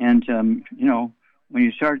 And, when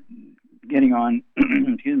you start getting on,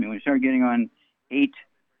 when you start getting on 8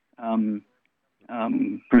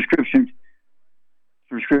 prescription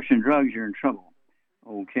drugs, you're in trouble.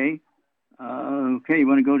 Okay. You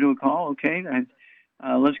want to go to a call? Okay.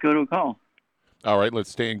 Let's go to a call. All right, let's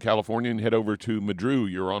stay in California and head over to Madru.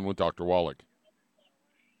 You're on with Dr. Wallach.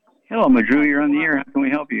 Hello, Madru. You're on the air. How can we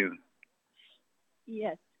help you?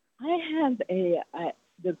 Yes. I have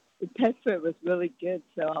the pet food was really good,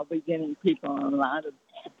 so I'll be getting people on a lot of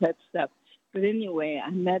pet stuff. But anyway, I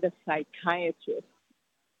met a psychiatrist,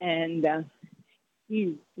 and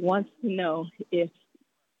he wants to know if,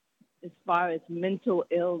 as far as mental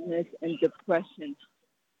illness and depression,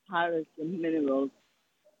 how does the minerals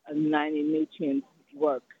of 90 nutrients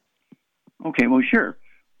work? Okay, well, sure.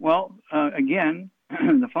 Well, again,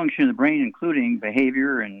 the function of the brain, including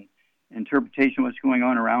behavior and interpretation of what's going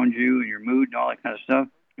on around you and your mood and all that kind of stuff,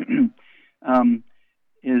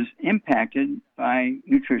 is impacted by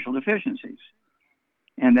nutritional deficiencies.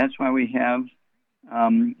 And that's why we have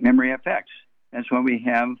Memory FX. That's why we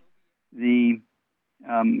have the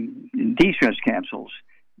de-stress capsules.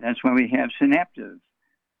 That's why we have Synaptive.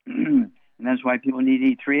 And that's why people need to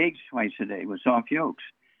eat 3 eggs twice a day with soft yolks.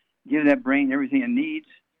 Give that brain everything it needs.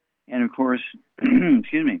 And, of course,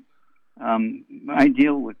 I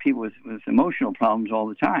deal with people with emotional problems all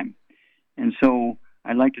the time. And so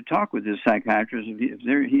I'd like to talk with this psychiatrist if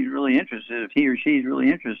he's really interested, if he or she's really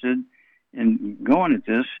interested in going at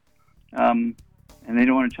this, and they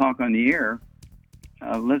don't want to talk on the air.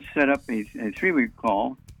 Let's set up a 3-week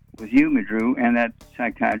call with you, Madru, and that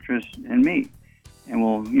psychiatrist and me. And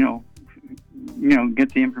we'll,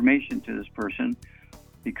 get the information to this person,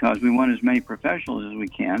 because we want as many professionals as we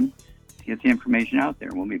can to get the information out there.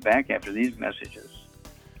 We'll be back after these messages.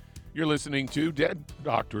 You're listening to Dead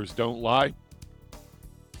Doctors Don't Lie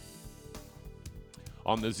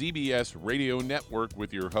on the ZBS Radio Network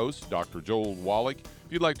with your host, Dr. Joel Wallach.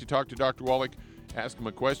 If you'd like to talk to Dr. Wallach, ask him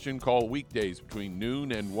a question, call weekdays between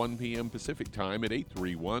noon and 1 p.m. Pacific Time at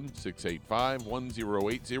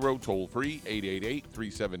 831-685-1080, toll free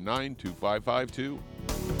 888-379-2552.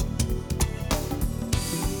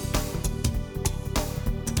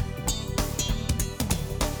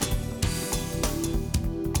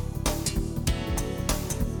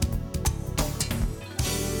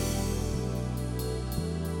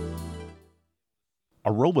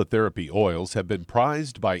 Aromatherapy oils have been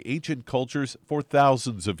prized by ancient cultures for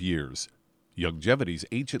thousands of years. Youngevity's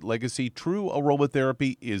ancient legacy, True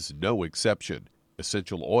Aromatherapy, is no exception.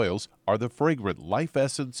 Essential oils are the fragrant life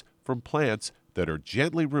essence from plants that are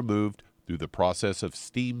gently removed through the process of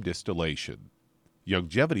steam distillation.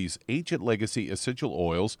 Youngevity's ancient legacy essential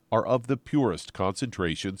oils are of the purest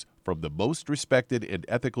concentrations from the most respected and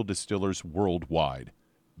ethical distillers worldwide.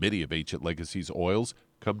 Many of Ancient Legacy's oils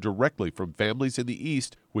come directly from families in the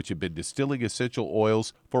East which have been distilling essential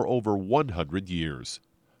oils for over 100 years.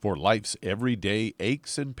 For life's everyday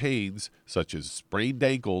aches and pains, such as sprained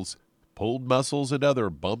ankles, pulled muscles, and other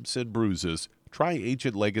bumps and bruises, try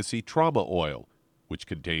Ancient Legacy Trauma Oil. which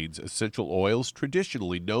contains essential oils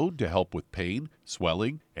traditionally known to help with pain,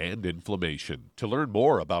 swelling, and inflammation. To learn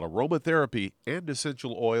more about aromatherapy and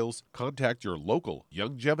essential oils, contact your local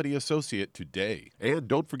Youngevity associate today. And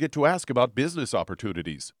don't forget to ask about business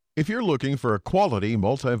opportunities. If you're looking for a quality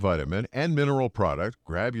multivitamin and mineral product,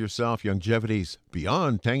 grab yourself Youngevity's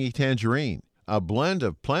Beyond Tangy Tangerine, a blend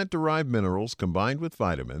of plant-derived minerals combined with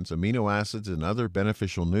vitamins, amino acids, and other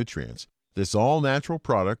beneficial nutrients. This all-natural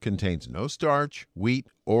product contains no starch, wheat,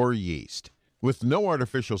 or yeast, with no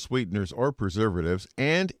artificial sweeteners or preservatives,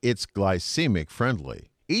 and it's glycemic friendly.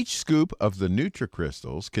 Each scoop of the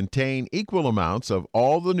NutriCrystals contain equal amounts of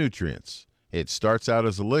all the nutrients. It starts out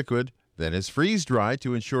as a liquid, then is freeze-dried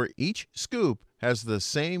to ensure each scoop has the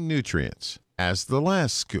same nutrients as the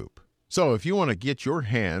last scoop. So if you want to get your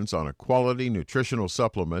hands on a quality nutritional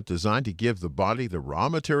supplement designed to give the body the raw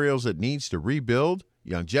materials it needs to rebuild,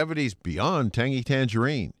 Youngevity's Beyond Tangy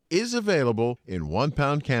Tangerine is available in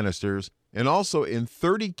 1-pound canisters and also in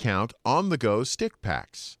 30-count on-the-go stick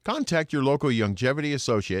packs. Contact your local Youngevity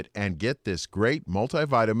associate and get this great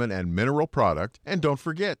multivitamin and mineral product, and don't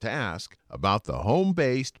forget to ask about the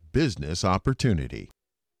home-based business opportunity.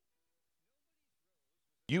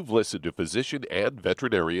 You've listened to physician and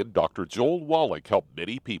veterinarian Dr. Joel Wallach help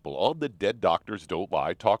many people on the Dead Doctors Don't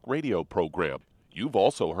Lie talk radio program. You've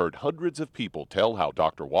also heard hundreds of people tell how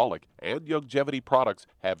Dr. Wallach and Youngevity products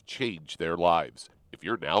have changed their lives. If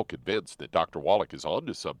you're now convinced that Dr. Wallach is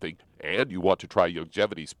onto something and you want to try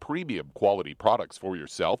Youngevity's premium quality products for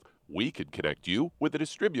yourself, we can connect you with a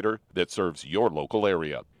distributor that serves your local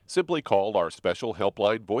area. Simply call our special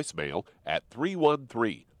helpline voicemail at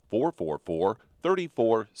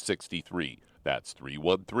 313-444-3463. That's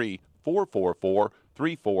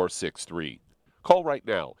 313-444-3463. Call right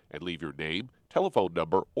now and leave your name, telephone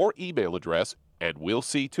number, or email address, and we'll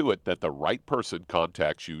see to it that the right person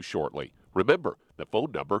contacts you shortly. Remember, the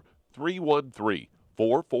phone number,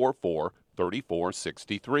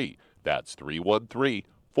 313-444-3463. That's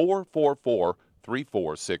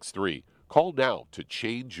 313-444-3463. Call now to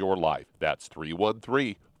change your life. That's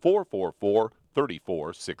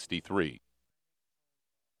 313-444-3463.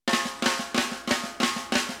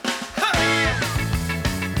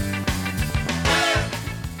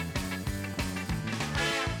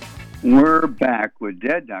 We're back with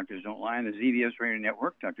Dead Doctors Don't Lie on the ZBS Radio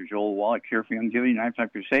Network. Dr. Joel Wallach here for Youngevity, Knife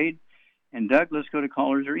Doctor Crusade. And Doug, let's go to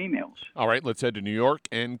callers or emails. All right, let's head to New York.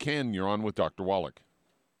 And Ken, you're on with Dr. Wallach.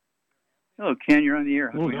 Hello, Ken, you're on the air.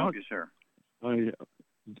 How can we help you, sir? I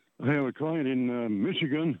have a client in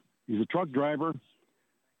Michigan. He's a truck driver.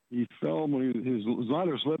 He fell when his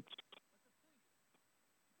ladder slipped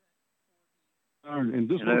and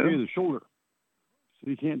dislocated his shoulder. So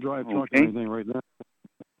he can't drive truck or anything right now.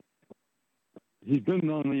 He's been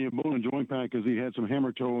on the bone and joint pack because he had some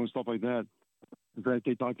hammer toe and stuff like that. In fact,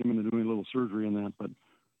 they talked him into doing a little surgery on that. But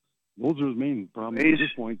those are his main problems at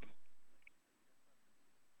this point.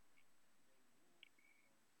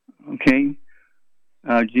 Okay.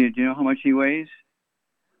 Do you know how much he weighs?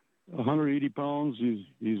 180 pounds. He's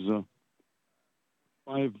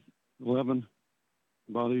 5'11",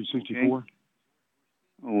 about age 64.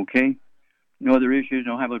 Okay. No other issues?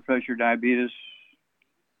 No high blood pressure, diabetes?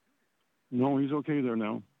 No, he's okay there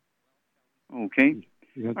now. Okay.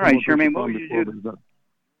 All right, Charmaine, what would you do?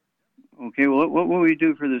 Okay, well, what would we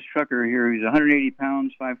do for this trucker here? He's 180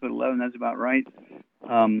 pounds, 5'11". That's about right.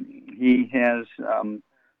 He has an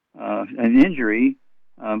injury,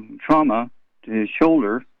 trauma to his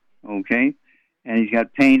shoulder, okay, and he's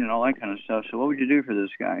got pain and all that kind of stuff. So what would you do for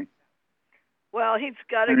this guy? Well, he's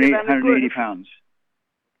got to get on a 180 pounds.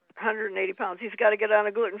 180 pounds. He's got to get on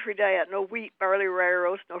a gluten-free diet. No wheat, barley, rye,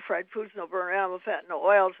 roast, no fried foods, no burnt animal fat, no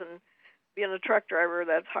oils. And being a truck driver,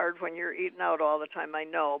 that's hard when you're eating out all the time, I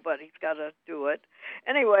know, but he's got to do it.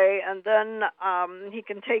 Anyway, and then he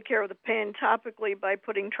can take care of the pain topically by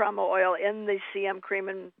putting trauma oil in the CM cream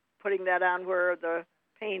and putting that on where the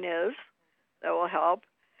pain is. That will help.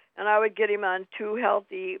 And I would get him on 2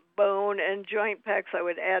 healthy bone and joint packs. I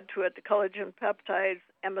would add to it the collagen peptides,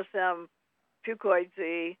 MSM, Fucoid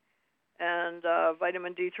Z, and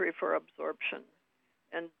vitamin D3 for absorption.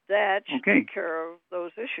 And that should take care of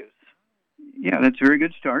those issues. Yeah, that's a very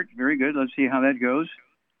good start. Very good. Let's see how that goes.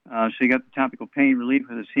 So you got the topical pain relief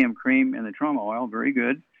with the CM cream and the trauma oil. Very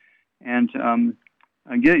good. And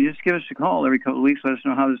just give us a call every couple of weeks. Let us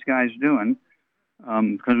know how this guy's doing,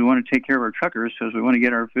 because we want to take care of our truckers, because we want to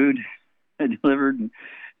get our food delivered and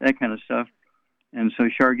that kind of stuff. And so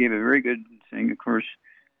Char gave a very good thing. Of course,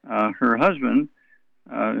 her husband,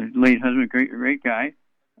 late husband, great guy,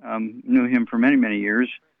 knew him for many, many years.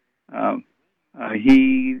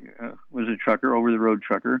 He was a trucker, over-the-road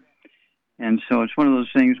trucker, And so it's one of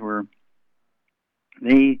those things where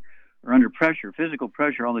they are under pressure, physical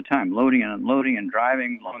pressure all the time, loading and unloading and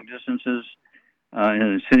driving long distances in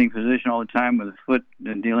a sitting position all the time with the foot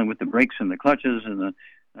and dealing with the brakes and the clutches and the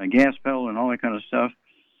gas pedal and all that kind of stuff.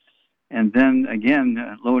 And then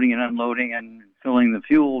again, loading and unloading and filling the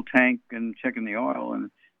fuel tank and checking the oil. And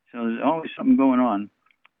so there's always something going on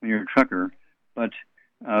when you're a trucker. But,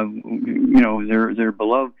 they're a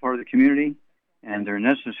beloved part of the community, and they're a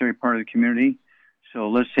necessary part of the community. So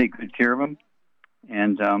let's take good care of them.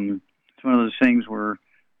 And it's one of those things where,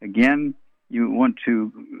 again, you want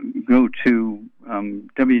to go to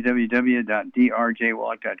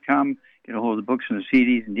www.drjwallach.com, get a hold of the books and the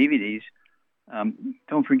CDs and DVDs.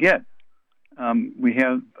 Don't forget, we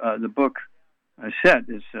have the book set.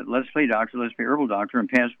 It's Let's Play Doctor, Let's Play Herbal Doctor, and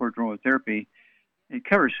Passport to Aromatherapy. It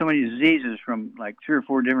covers so many diseases from like 3 or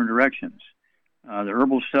 4 different directions. The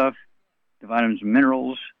herbal stuff, the vitamins and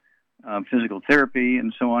minerals, physical therapy,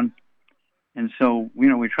 and so on. And so, we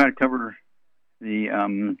try to cover the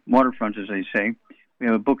waterfront, as they say. We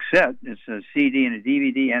have a book set. It's a CD and a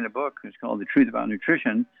DVD and a book. It's called The Truth About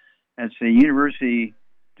Nutrition. That's a university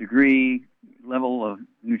degree level of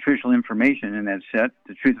nutritional information in that set,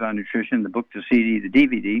 The Truth About Nutrition, the book, the CD, the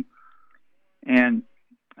DVD. And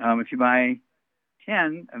if you buy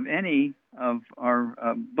 10 of any of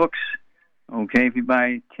our books, if you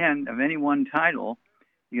buy 10 of any one title,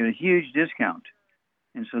 you get a huge discount.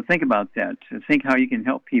 And so think about that. Think how you can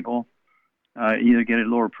help people either get a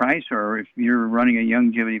lower price, or if you're running a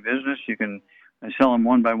longevity business, you can sell them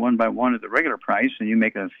one by one at the regular price, and you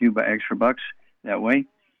make a few extra bucks that way.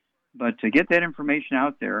 But to get that information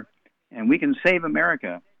out there, and we can save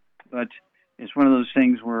America, but it's one of those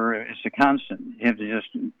things where it's a constant. You have to just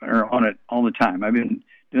are on it all the time. I've been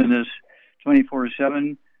doing this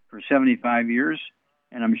 24/7 for 75 years,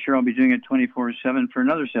 and I'm sure I'll be doing it 24/7 for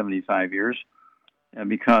another 75 years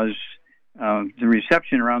because the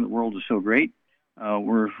reception around the world is so great.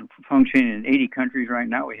 We're functioning in 80 countries right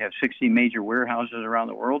now. We have 60 major warehouses around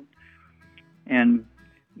the world, and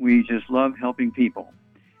we just love helping people.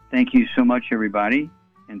 Thank you so much, everybody.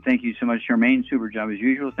 And thank you so much, Charmaine. Super job as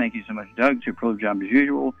usual. Thank you so much, Doug. Superb job as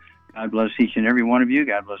usual. God bless each and every one of you.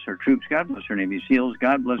 God bless our troops. God bless our Navy SEALs.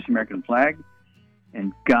 God bless the American flag.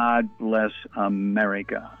 And God bless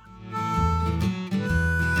America.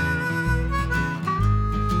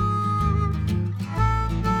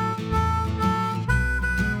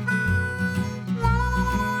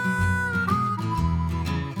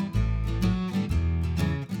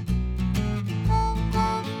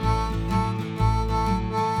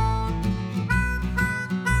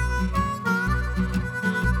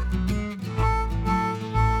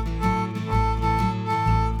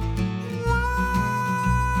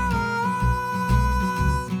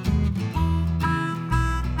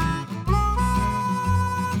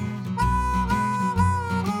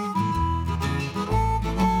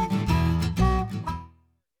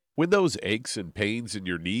 When those aches and pains in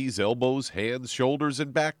your knees, elbows, hands, shoulders,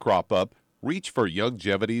 and back crop up, reach for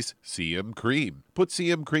Youngevity's CM Cream. Put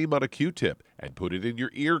CM Cream on a Q-tip and put it in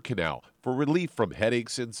your ear canal for relief from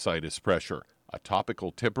headaches and sinus pressure. A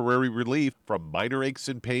topical temporary relief from minor aches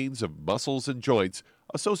and pains of muscles and joints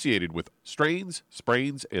associated with strains,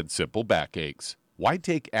 sprains, and simple backaches. Why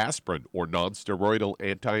take aspirin or non-steroidal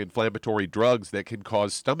anti-inflammatory drugs that can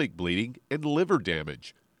cause stomach bleeding and liver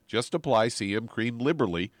damage? Just apply CM Cream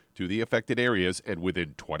liberally to the affected areas, and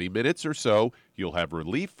within 20 minutes or so, you'll have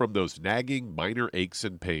relief from those nagging minor aches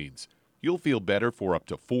and pains. You'll feel better for up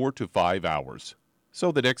to 4 to 5 hours.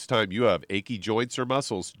 So the next time you have achy joints or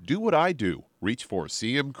muscles, do what I do. Reach for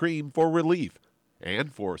CM Cream for relief.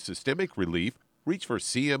 And for systemic relief, reach for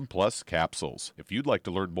CM Plus capsules. If you'd like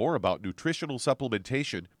to learn more about nutritional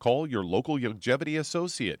supplementation, call your local Youngevity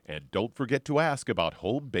associate, and don't forget to ask about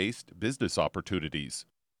home-based business opportunities.